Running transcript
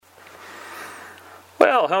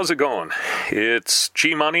Well, how's it going? It's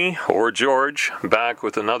G-Money, or George, back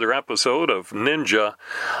with another episode of Ninja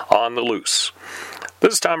on the Loose.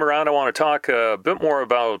 This time around, I want to talk a bit more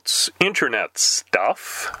about internet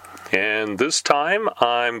stuff, and this time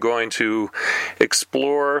I'm going to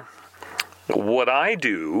explore what I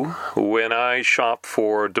do when I shop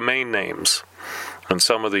for domain names and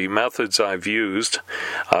some of the methods I've used.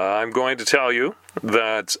 I'm going to tell you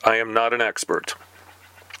that I am not an expert,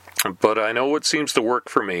 but I know what seems to work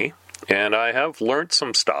for me, and I have learned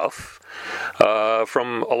some stuff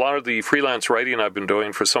from a lot of the freelance writing I've been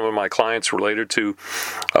doing for some of my clients related to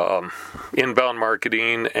inbound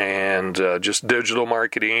marketing and just digital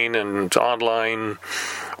marketing and online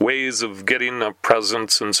ways of getting a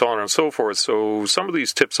presence and so on and so forth. So some of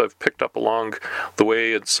these tips I've picked up along the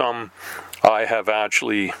way, and some I have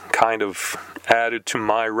actually kind of added to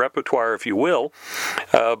my repertoire, if you will.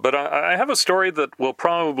 But I have a story that will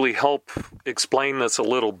probably help explain this a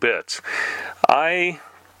little bit. I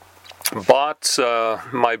bought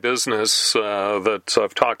my business that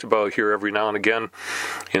I've talked about here every now and again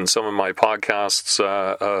in some of my podcasts,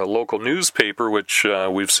 a local newspaper, which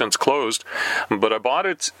we've since closed. But I bought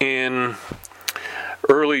it in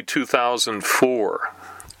early 2004.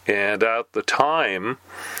 And at the time,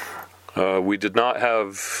 we did not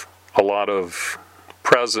have a lot of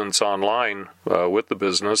presence online with the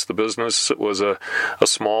business. The business was a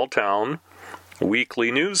small town weekly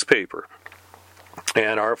newspaper.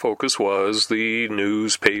 And our focus was the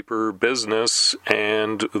newspaper business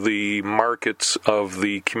and the markets of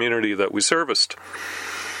the community that we serviced.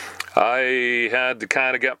 I had to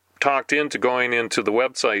kind of get talked into going into the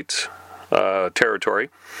website territory,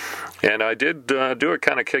 and I did do it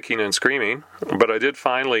kind of kicking and screaming, but I did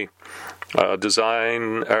finally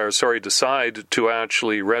decide to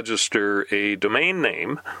actually register a domain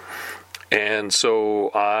name. And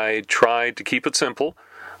so I tried to keep it simple.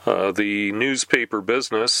 The newspaper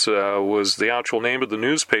business was the actual name of the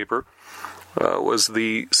newspaper was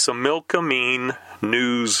the Similkameen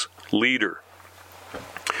News Leader.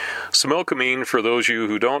 Similkameen, for those of you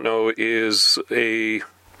who don't know, is a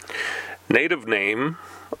native name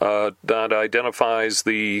that identifies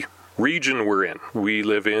the region we're in. We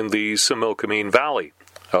live in the Similkameen Valley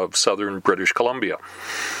of southern British Columbia.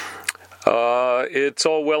 It's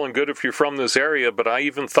all well and good if you're from this area, but I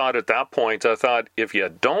even thought at that point, if you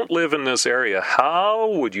don't live in this area, how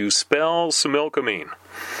would you spell Similkameen?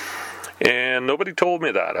 And nobody told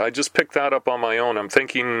me that. I just picked that up on my own. I'm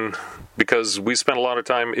thinking, because we spent a lot of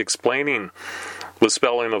time explaining the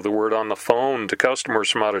spelling of the word on the phone to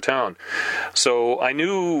customers from out of town. So I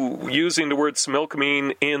knew using the word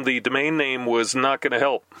Similkameen in the domain name was not going to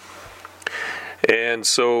help. And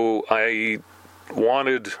so I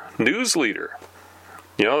wanted News Leader.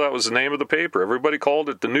 You know, that was the name of the paper. Everybody called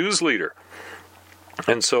it the News Leader.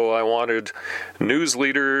 And so I wanted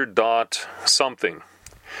newsleader.something.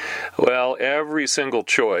 Well, every single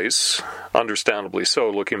choice, understandably so,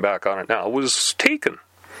 looking back on it now, was taken.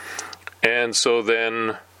 And so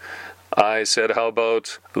then I said, how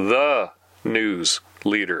about the News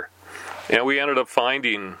Leader? And we ended up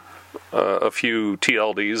finding a few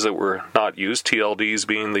TLDs that were not used, TLDs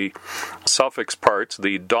being the suffix part,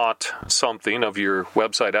 the dot something of your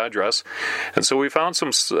website address. And so we found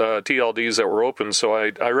some TLDs that were open, so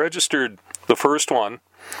I registered the first one,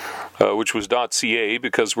 which was .ca,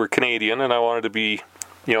 because we're Canadian, and I wanted to be,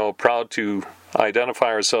 proud to identify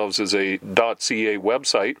ourselves as a .ca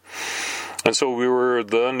website. And so we were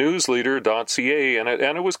the newsleader.ca, and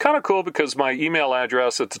it was kind of cool because my email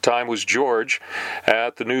address at the time was George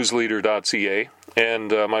at thenewsleader.ca,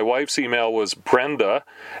 and my wife's email was Brenda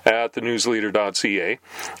at thenewsleader.ca.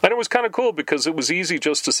 And it was kind of cool because it was easy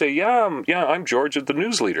just to say, yeah, I'm George at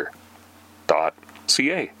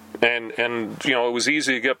thenewsleader.ca. And it was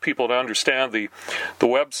easy to get people to understand the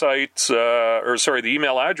website, the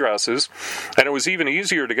email addresses, and it was even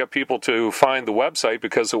easier to get people to find the website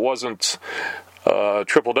because it wasn't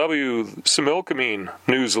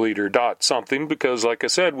www.similkameen.newsleader.something, because, like I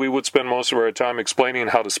said, we would spend most of our time explaining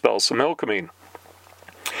how to spell Similkameen.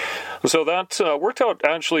 So that worked out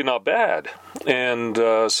actually not bad, and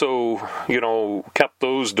kept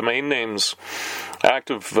those domain names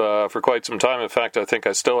active for quite some time. In fact, I think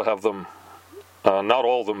I still have them, not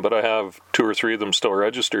all of them, but I have 2 or 3 of them still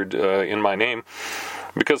registered in my name,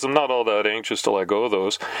 because I'm not all that anxious to let go of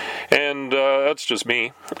those. And that's just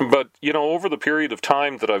me. But, over the period of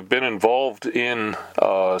time that I've been involved in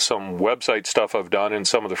some website stuff I've done and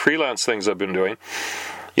some of the freelance things I've been doing,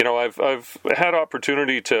 I've had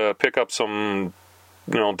opportunity to pick up some,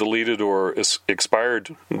 deleted or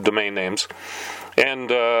expired domain names.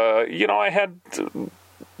 And, I had,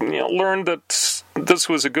 learned that this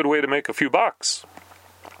was a good way to make a few bucks.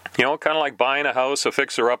 You know, kind of like buying a house, a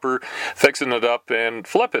fixer-upper, fixing it up, and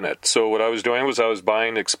flipping it. So what I was doing was I was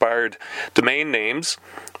buying expired domain names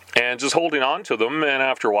and just holding on to them, and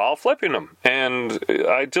after a while, flipping them. And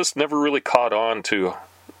I just never really caught on to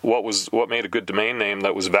what made a good domain name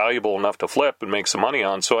that was valuable enough to flip and make some money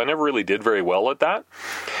on. So I never really did very well at that.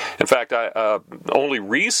 In fact, I only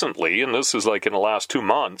recently, and this is like in the last 2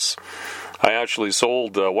 months, I actually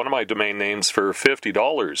sold one of my domain names for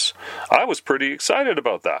 $50. I was pretty excited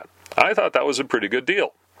about that. I thought that was a pretty good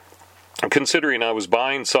deal, considering I was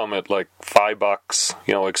buying some at like $5,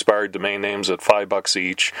 you know, expired domain names at $5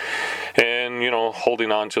 each, and, you know,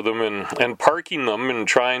 holding on to them and parking them and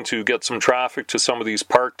trying to get some traffic to some of these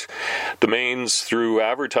parked domains through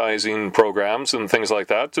advertising programs and things like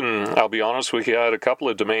that. And I'll be honest with you, I had a couple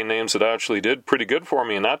of domain names that actually did pretty good for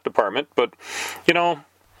me in that department, but, you know,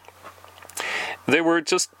 they were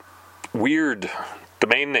just weird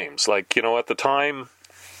domain names. Like, you know, at the time,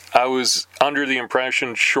 I was under the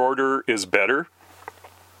impression shorter is better.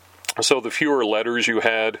 So the fewer letters you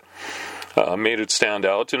had made it stand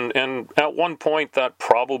out. And at one point that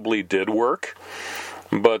probably did work.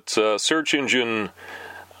 But search engine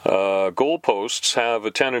goalposts have a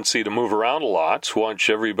tendency to move around a lot. Once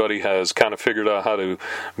everybody has kind of figured out how to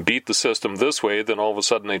beat the system this way, then all of a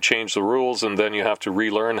sudden they change the rules, and then you have to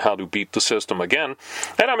relearn how to beat the system again.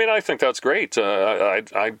 And I mean, I think that's great.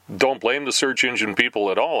 I don't blame the search engine people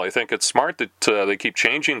at all. I think it's smart that they keep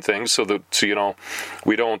changing things so that, you know,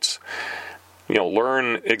 we don't, you know,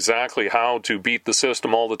 learn exactly how to beat the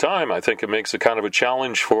system all the time. I think it makes it kind of a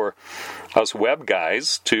challenge for us web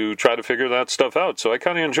guys to try to figure that stuff out. So I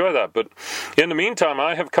kind of enjoy that. But in the meantime,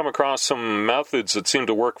 I have come across some methods that seem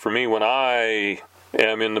to work for me when I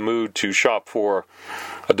am in the mood to shop for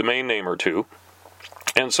a domain name or two.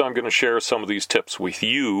 And so I'm going to share some of these tips with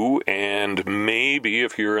you, and maybe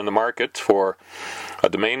if you're in the market for a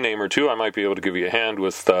domain name or two, I might be able to give you a hand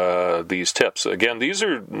with these tips. Again, these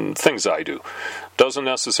are things I do. Doesn't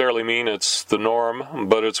necessarily mean it's the norm,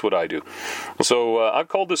 but it's what I do. So I've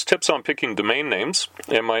called this Tips on Picking Domain Names,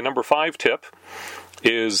 and my number 5 tip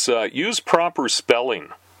is use proper spelling.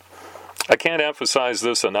 I can't emphasize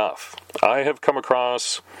this enough. I have come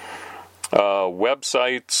across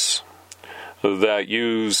websites that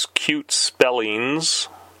use cute spellings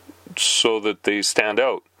so that they stand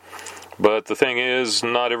out. But the thing is,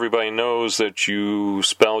 not everybody knows that you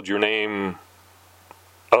spelled your name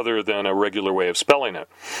other than a regular way of spelling it.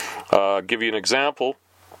 Give you an example.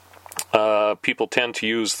 People tend to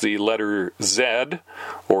use the letter Z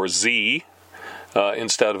or Z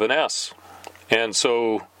instead of an S. And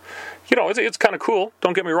so, you know, it's kind of cool.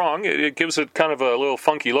 Don't get me wrong. It gives it kind of a little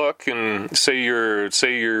funky look. And say your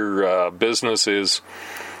business is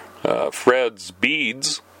Fred's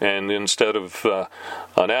Beads, and instead of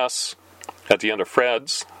an S at the end of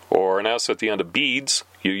Fred's or an S at the end of Beads,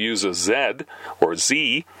 you use a Z or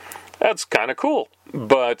Z. That's kind of cool.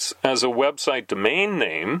 But as a website domain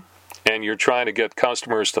name, and you're trying to get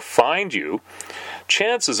customers to find you,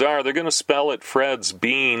 chances are they're going to spell it Fred's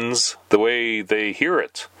Beans the way they hear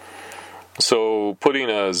it. So putting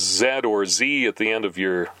a Z or Z at the end of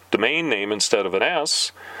your domain name instead of an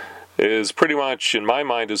S is pretty much, in my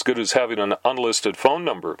mind, as good as having an unlisted phone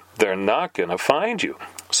number. They're not going to find you.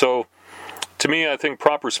 So to me, I think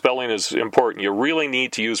proper spelling is important. You really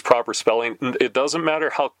need to use proper spelling. It doesn't matter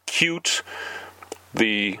how cute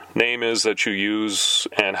the name is that you use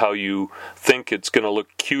and how you think it's going to look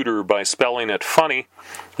cuter by spelling it funny.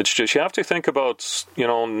 It's just you have to think about, you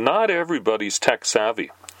know, not everybody's tech savvy.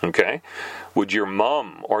 Okay? Would your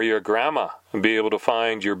mom or your grandma be able to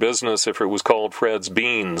find your business if it was called Fred's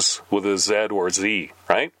Beans with a Z or Z,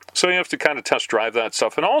 right? So you have to kind of test drive that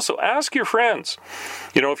stuff. And also ask your friends.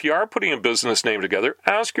 You know, if you are putting a business name together,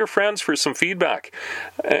 ask your friends for some feedback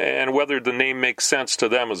and whether the name makes sense to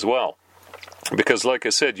them as well. Because like I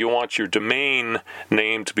said, you want your domain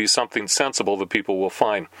name to be something sensible that people will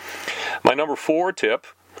find. My number 4 tip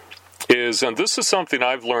is, and this is something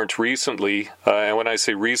I've learned recently, and when I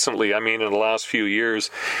say recently, I mean in the last few years,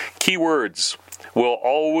 keywords will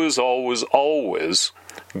always, always, always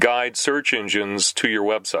guide search engines to your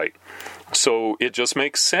website. So it just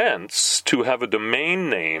makes sense to have a domain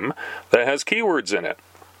name that has keywords in it.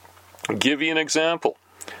 I'll give you an example.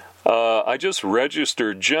 I just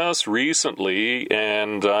registered just recently,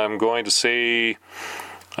 and I'm going to say,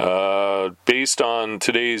 based on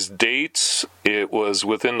today's dates, it was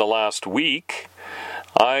within the last week,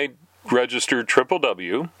 I registered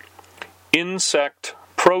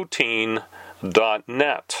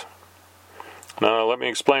www.insectprotein.net. Now, let me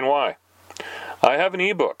explain why. I have an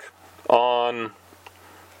ebook on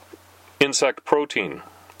insect protein,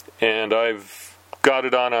 and I've got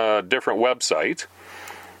it on a different website.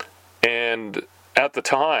 And at the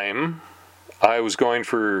time, I was going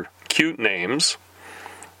for cute names,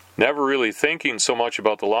 never really thinking so much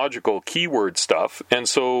about the logical keyword stuff. And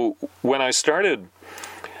so when I started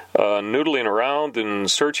noodling around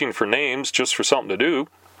and searching for names just for something to do,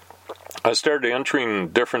 I started entering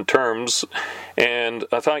different terms, and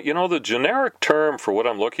I thought, the generic term for what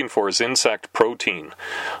I'm looking for is insect protein.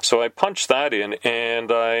 So I punched that in,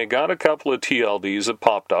 and I got a couple of TLDs that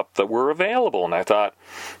popped up that were available, and I thought,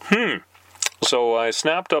 So I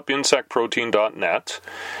snapped up insectprotein.net,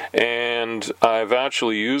 and I've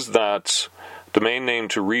actually used that domain name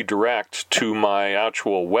to redirect to my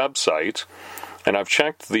actual website, and I've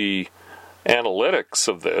checked the analytics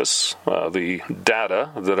of this, the data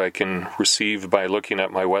that I can receive by looking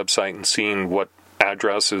at my website and seeing what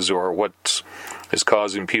addresses or what is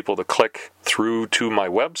causing people to click through to my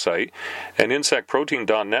website, and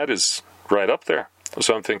insectprotein.net is right up there.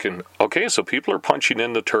 So I'm thinking, okay, so people are punching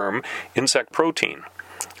in the term insect protein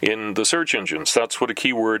in the search engines. That's what a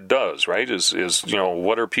keyword does, right? Is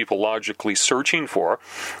what are people logically searching for?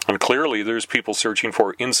 And clearly there's people searching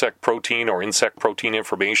for insect protein or insect protein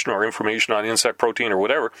information or information on insect protein or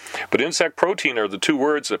whatever. But insect protein are the two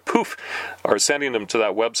words that, are sending them to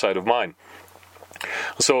that website of mine.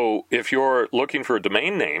 So if you're looking for a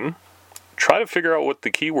domain name, try to figure out what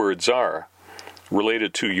the keywords are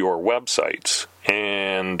related to your websites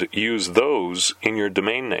and use those in your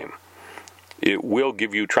domain name. It will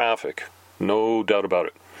give you traffic, no doubt about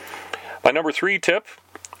it. My number 3 tip,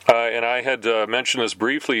 and I had mentioned this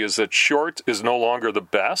briefly, is that short is no longer the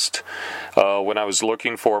best. When I was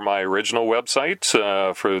looking for my original website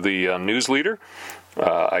for the newsletter,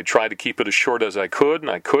 I tried to keep it as short as I could,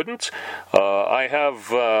 and I couldn't. I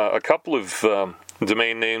have a couple of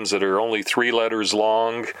domain names that are only 3 letters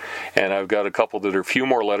long, and I've got a couple that are a few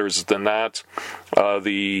more letters than that.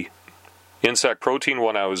 The insect protein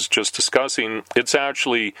one I was just discussing, it's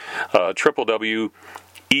actually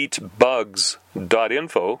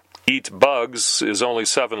www.eatbugs.info. Eat bugs is only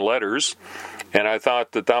 7 letters, and I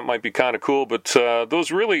thought that might be kind of cool, but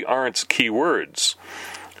those really aren't keywords.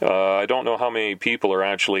 I don't know how many people are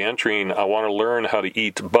actually entering, I want to learn how to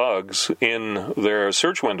eat bugs in their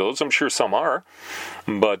search windows. I'm sure some are,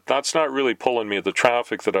 but that's not really pulling me the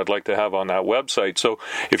traffic that I'd like to have on that website. So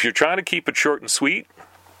if you're trying to keep it short and sweet,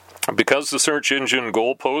 because the search engine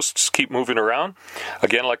goalposts keep moving around,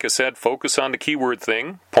 again, like I said, focus on the keyword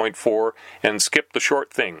thing, point 4, and skip the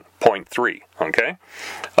short thing, point 3, okay?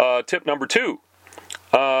 Tip number 2.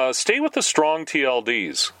 Stay with the strong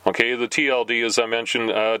TLDs. Okay, the TLD, as I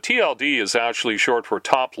mentioned, TLD is actually short for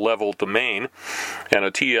top level domain, and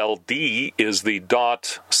a TLD is the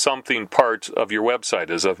dot something part of your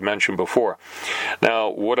website, as I've mentioned before.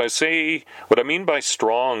 Now, what I mean by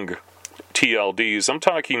strong TLDs, I'm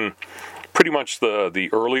talking pretty much the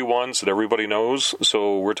early ones that everybody knows.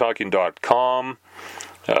 So we're talking .com,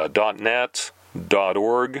 .net,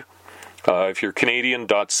 .org. If you're Canadian,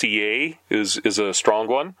 .ca is a strong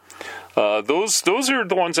one. Those are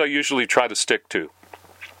the ones I usually try to stick to.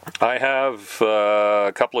 I have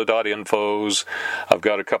a couple of .infos. I've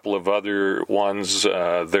got a couple of other ones.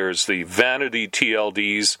 There's the vanity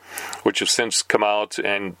TLDs, which have since come out,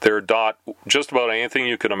 and they're just about anything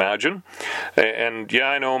you can imagine. And yeah,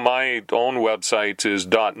 I know my own website is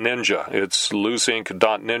 .ninja. It's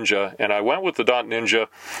looseinc.ninja, and I went with the .ninja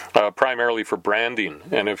primarily for branding.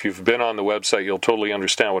 And if you've been on the website, you'll totally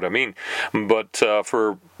understand what I mean. But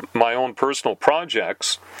for my own personal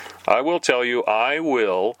projects, I will tell you, I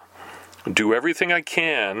will do everything I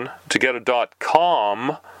can to get a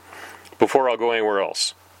 .com before I'll go anywhere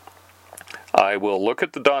else. I will look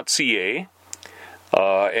at the .ca,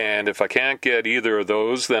 and if I can't get either of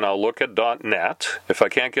those, then I'll look at .net. If I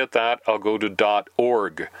can't get that, I'll go to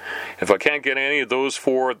 .org. If I can't get any of those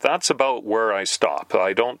 4, that's about where I stop.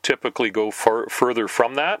 I don't typically go further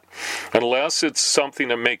from that, unless it's something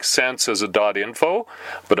that makes sense as a .info.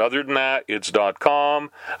 But other than that, it's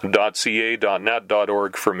 .com, .ca, .net,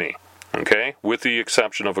 .org for me. Okay, with the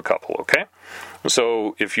exception of a couple. Okay,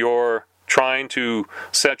 so if you're trying to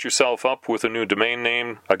set yourself up with a new domain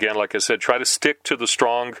name, again, like I said, try to stick to the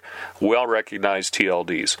strong, well-recognized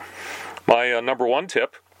TLDs. My number 1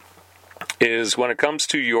 tip is when it comes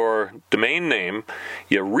to your domain name,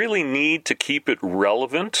 you really need to keep it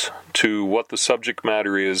relevant to what the subject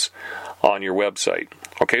matter is on your website.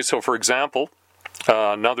 Okay, so for example,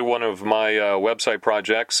 another one of my website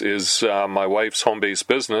projects is my wife's home-based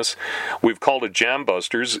business. We've called it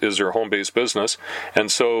Jambusters, is her home-based business.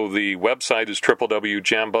 And so the website is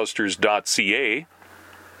www.jambusters.ca.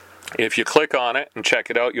 If you click on it and check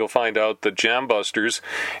it out, you'll find out that Jambusters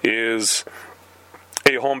is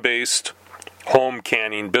a home-based home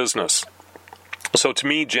canning business. So to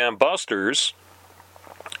me, Jambusters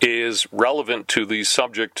is relevant to the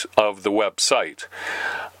subject of the website.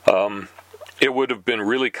 It would have been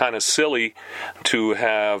really kind of silly to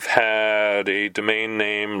have had a domain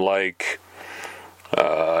name like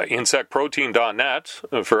insectprotein.net,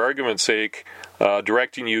 for argument's sake,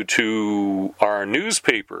 directing you to our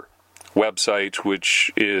newspaper website,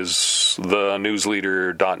 which is the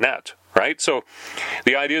newsleader.net. Right? So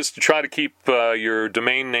the idea is to try to keep your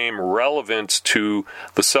domain name relevant to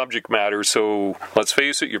the subject matter. So let's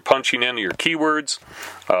face it, you're punching in your keywords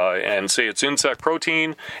and say it's insect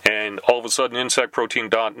protein, and all of a sudden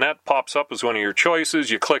insectprotein.net pops up as one of your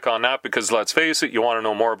choices. You click on that because, let's face it, you want to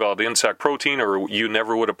know more about insect protein, or you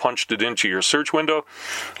never would have punched it into your search window.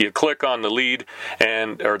 You click on the lead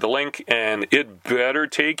or the link, and it better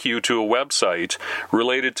take you to a website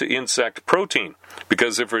related to insect protein.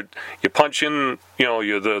 Because if you punch in, to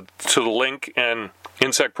the link, and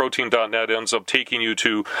insectprotein.net ends up taking you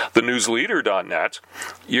to the newsleader.net,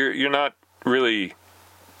 you're not really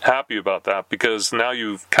happy about that, because now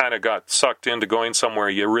you've kind of got sucked into going somewhere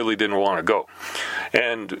you really didn't want to go.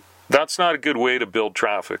 And that's not a good way to build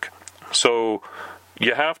traffic. So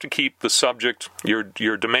you have to keep the subject,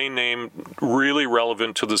 your domain name, really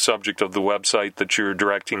relevant to the subject of the website that you're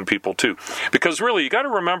directing people to. Because really, you got to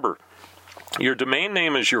remember, your domain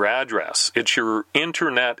name is your address. It's your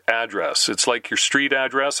internet address. It's like your street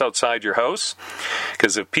address outside your house.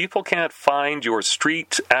 Because if people can't find your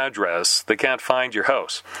street address, they can't find your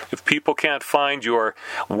house. If people can't find your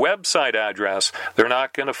website address, they're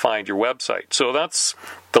not going to find your website. So that's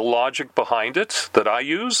the logic behind it that I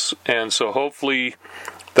use. And so hopefully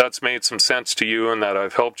that's made some sense to you, and that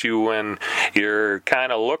I've helped you when you're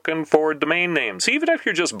kind of looking for domain names. Even if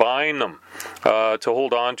you're just buying them to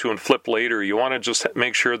hold on to and flip later, you want to just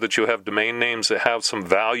make sure that you have domain names that have some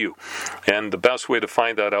value. And the best way to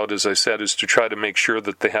find that out, as I said, is to try to make sure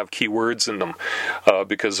that they have keywords in them,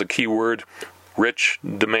 because a keyword rich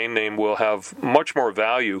domain name will have much more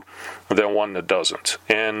value than one that doesn't.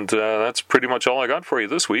 And that's pretty much all I got for you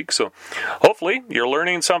this week. So hopefully you're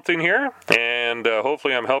learning something here, and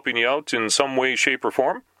hopefully I'm helping you out in some way, shape, or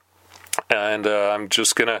form. And I'm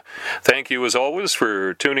just going to thank you, as always,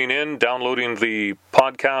 for tuning in, downloading the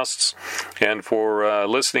podcasts, and for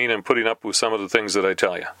listening and putting up with some of the things that I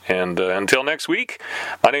tell you. And until next week,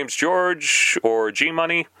 my name's George, or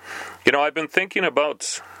G-Money. I've been thinking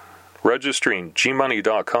about registering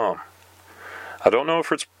gmoney.com. I don't know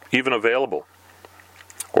if it's even available.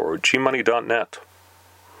 Or gmoney.net.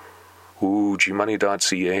 Ooh,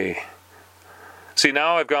 gmoney.ca. See,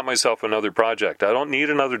 now I've got myself another project. I don't need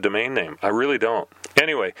another domain name. I really don't.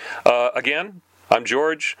 Anyway, again, I'm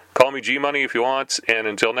George. Call me G-Money if you want. And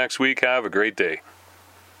until next week, have a great day.